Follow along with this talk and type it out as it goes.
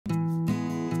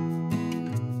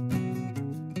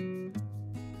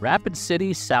Rapid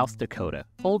City, South Dakota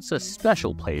holds a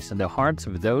special place in the hearts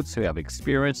of those who have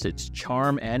experienced its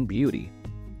charm and beauty.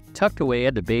 Tucked away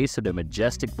at the base of the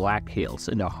majestic Black Hills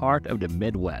in the heart of the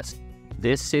Midwest,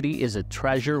 this city is a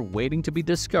treasure waiting to be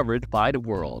discovered by the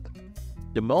world.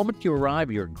 The moment you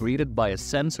arrive, you're greeted by a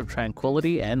sense of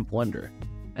tranquility and wonder,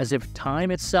 as if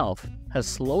time itself has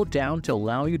slowed down to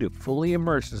allow you to fully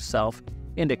immerse yourself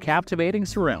in the captivating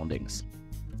surroundings.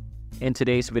 In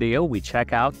today's video, we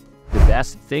check out the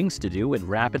best things to do in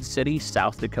Rapid City,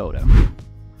 South Dakota.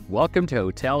 Welcome to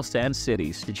Hotels and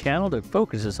Cities, the channel that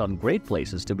focuses on great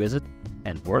places to visit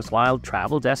and worthwhile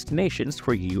travel destinations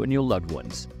for you and your loved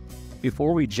ones.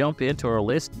 Before we jump into our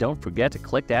list, don't forget to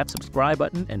click that subscribe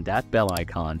button and that bell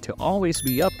icon to always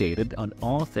be updated on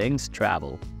all things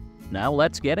travel. Now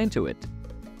let's get into it.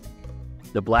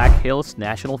 The Black Hills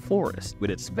National Forest,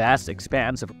 with its vast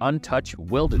expanse of untouched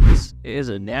wilderness, is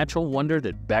a natural wonder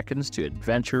that beckons to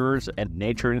adventurers and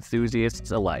nature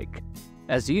enthusiasts alike.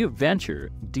 As you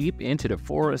venture deep into the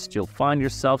forest, you'll find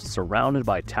yourself surrounded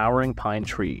by towering pine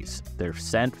trees, their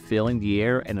scent filling the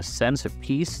air and a sense of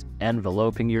peace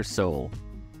enveloping your soul.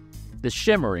 The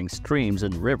shimmering streams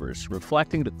and rivers,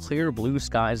 reflecting the clear blue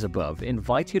skies above,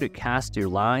 invite you to cast your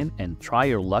line and try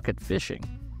your luck at fishing,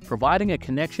 providing a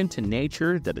connection to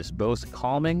nature that is both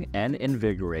calming and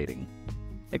invigorating.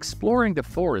 Exploring the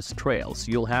forest trails,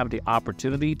 you'll have the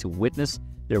opportunity to witness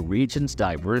the region's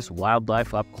diverse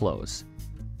wildlife up close.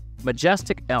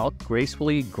 Majestic elk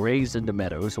gracefully graze in the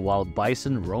meadows while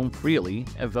bison roam freely,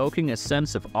 evoking a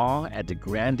sense of awe at the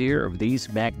grandeur of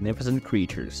these magnificent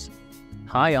creatures.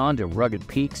 High on the rugged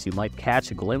peaks, you might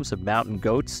catch a glimpse of mountain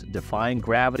goats defying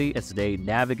gravity as they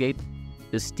navigate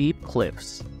the steep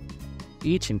cliffs.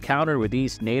 Each encounter with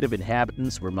these native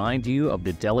inhabitants reminds you of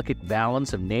the delicate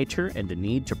balance of nature and the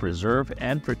need to preserve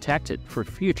and protect it for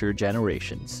future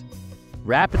generations.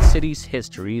 Rapid City's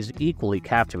history is equally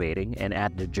captivating, and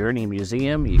at the Journey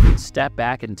Museum, you can step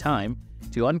back in time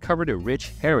to uncover the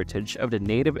rich heritage of the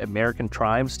Native American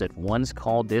tribes that once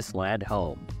called this land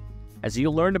home. As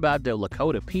you learn about the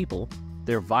Lakota people,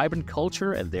 their vibrant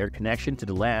culture, and their connection to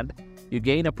the land, you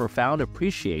gain a profound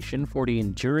appreciation for the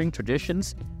enduring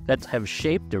traditions that have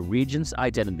shaped the region's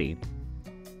identity.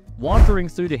 Wandering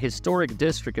through the historic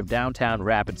district of downtown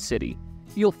Rapid City,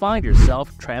 you'll find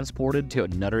yourself transported to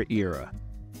another era.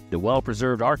 The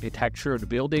well-preserved architecture of the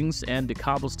buildings and the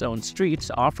cobblestone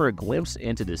streets offer a glimpse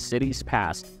into the city's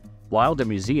past, while the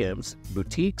museums,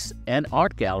 boutiques, and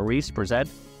art galleries present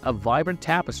a vibrant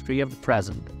tapestry of the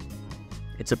present.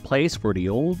 It's a place where the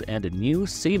old and the new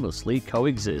seamlessly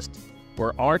coexist,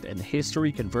 where art and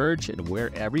history converge and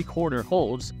where every corner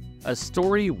holds a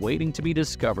story waiting to be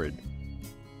discovered.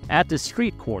 At the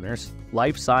street corners,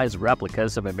 life-size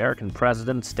replicas of American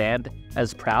presidents stand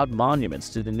as proud monuments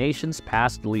to the nation's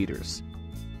past leaders.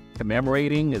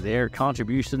 Commemorating their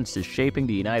contributions to shaping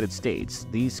the United States,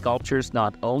 these sculptures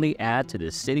not only add to the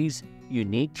city's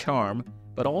unique charm,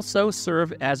 but also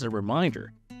serve as a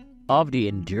reminder of the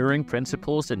enduring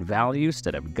principles and values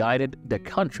that have guided the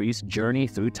country's journey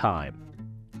through time.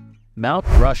 Mount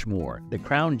Rushmore, the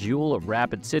crown jewel of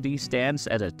Rapid City, stands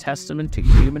as a testament to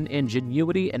human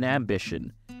ingenuity and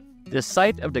ambition. The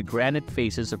sight of the granite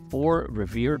faces of 4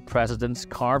 revered presidents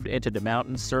carved into the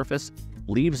mountain's surface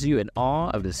leaves you in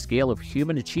awe of the scale of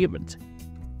human achievement.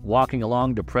 Walking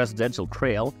along the presidential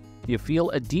trail, you feel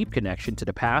a deep connection to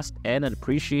the past and an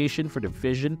appreciation for the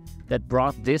vision that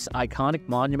brought this iconic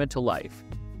monument to life.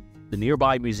 The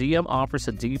nearby museum offers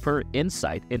a deeper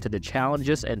insight into the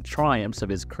challenges and triumphs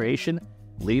of its creation,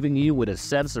 leaving you with a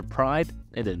sense of pride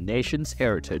in the nation's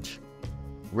heritage.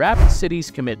 Rapid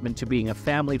City's commitment to being a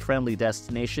family-friendly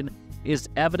destination is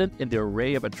evident in the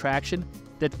array of attraction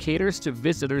that caters to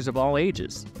visitors of all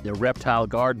ages. The Reptile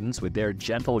Gardens, with their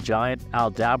gentle giant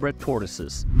Aldabra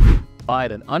tortoises,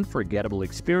 provide an unforgettable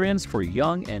experience for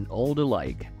young and old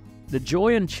alike. The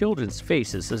joy in children's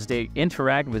faces as they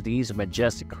interact with these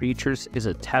majestic creatures is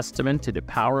a testament to the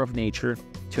power of nature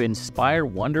to inspire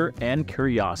wonder and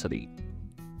curiosity.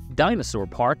 Dinosaur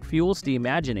Park fuels the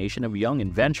imagination of young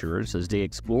adventurers as they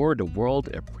explore the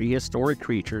world of prehistoric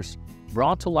creatures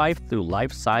brought to life through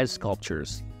life-size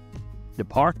sculptures. The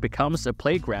park becomes a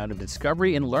playground of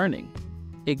discovery and learning,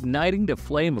 igniting the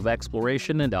flame of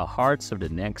exploration in the hearts of the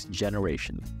next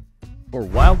generation. For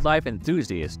wildlife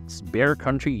enthusiasts, Bear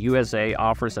Country, USA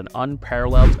offers an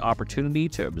unparalleled opportunity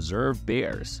to observe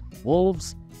bears,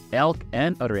 wolves, elk,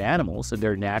 and other animals in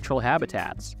their natural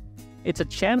habitats. It's a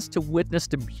chance to witness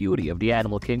the beauty of the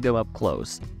animal kingdom up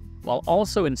close, while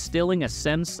also instilling a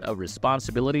sense of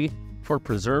responsibility for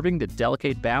preserving the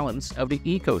delicate balance of the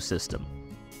ecosystem.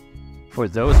 For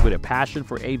those with a passion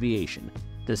for aviation,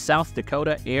 the the South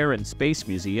Dakota Air and Space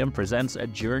Museum presents a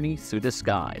journey through the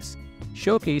skies,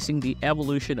 showcasing the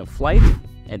evolution of flight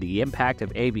and the impact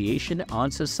of aviation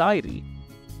on society.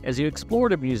 As you explore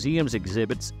the museum's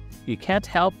exhibits, you can't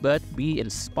help but be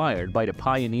inspired by the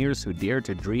pioneers who dare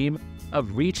to dream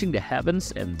of reaching the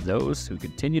heavens and those who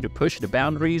continue to push the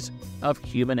boundaries of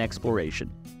human exploration.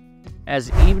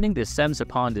 As evening descends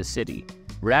upon the city,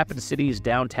 Rapid City's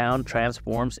downtown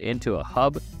transforms into a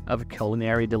hub of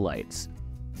culinary delights.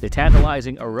 The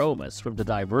tantalizing aromas from the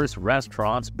diverse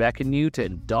restaurants beckon you to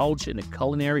indulge in a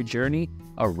culinary journey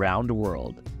around the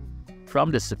world. From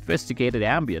the sophisticated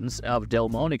ambience of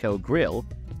Delmonico Grill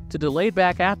to the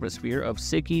laid-back atmosphere of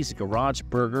Sicky's Garage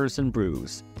Burgers and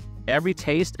Brews, every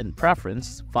taste and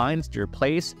preference finds their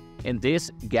place in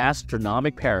this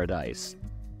gastronomic paradise.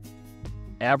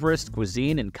 Everest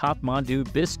Cuisine and Kathmandu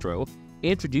Bistro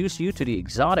introduce you to the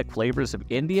exotic flavors of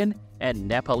Indian and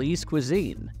Nepalese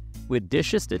cuisine, with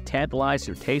dishes that tantalize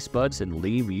your taste buds and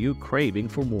leave you craving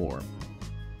for more.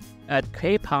 At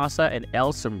Que Pasa and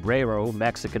El Sombrero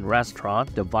Mexican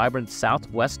Restaurant, the vibrant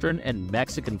Southwestern and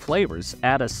Mexican flavors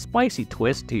add a spicy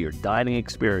twist to your dining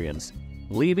experience,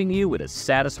 leaving you with a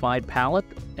satisfied palate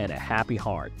and a happy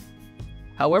heart.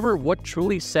 However, what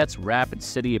truly sets Rapid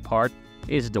City apart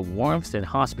is the warmth and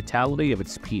hospitality of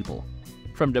its people.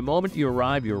 From the moment you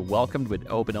arrive, you're welcomed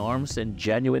with open arms and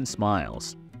genuine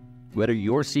smiles. Whether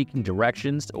you're seeking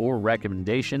directions or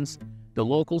recommendations, the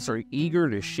locals are eager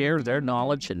to share their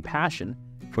knowledge and passion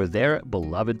for their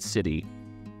beloved city.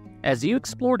 As you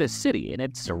explore the city and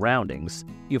its surroundings,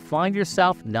 you find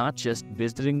yourself not just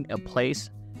visiting a place,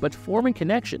 but forming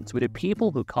connections with the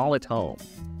people who call it home.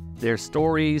 Their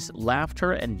stories,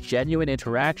 laughter, and genuine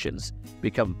interactions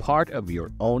become part of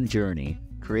your own journey,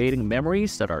 creating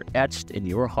memories that are etched in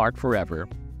your heart forever.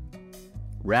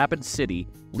 Rapid City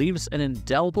leaves an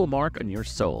indelible mark on your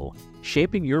soul,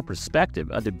 shaping your perspective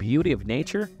on the beauty of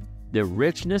nature, the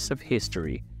richness of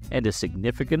history, and the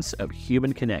significance of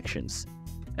human connections.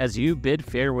 As you bid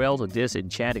farewell to this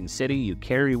enchanting city, you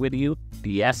carry with you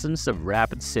the essence of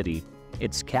Rapid City,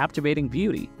 its captivating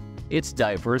beauty, its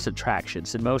diverse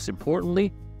attractions, and most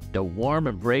importantly, the warm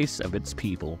embrace of its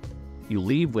people. You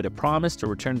leave with a promise to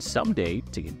return someday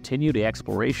to continue the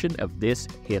exploration of this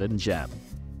hidden gem,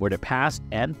 where the past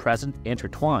and present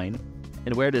intertwine,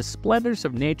 and where the splendors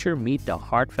of nature meet the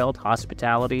heartfelt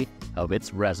hospitality of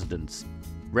its residents.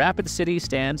 Rapid City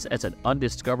stands as an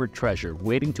undiscovered treasure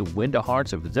waiting to win the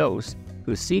hearts of those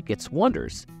who seek its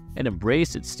wonders and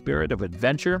embrace its spirit of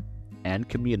adventure and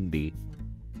community.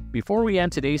 Before we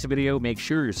end today's video, make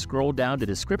sure you scroll down the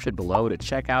description below to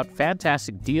check out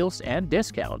fantastic deals and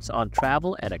discounts on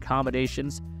travel and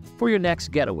accommodations for your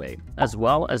next getaway, as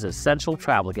well as essential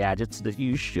travel gadgets that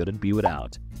you shouldn't be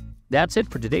without. That's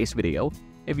it for today's video.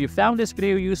 If you found this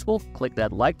video useful, click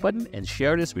that like button and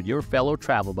share this with your fellow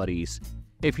travel buddies.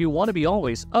 If you want to be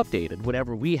always updated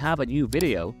whenever we have a new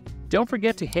video, don't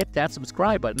forget to hit that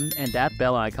subscribe button and that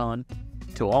bell icon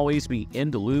to always be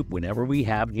in the loop whenever we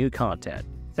have new content.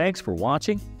 Thanks for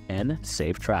watching and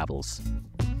safe travels.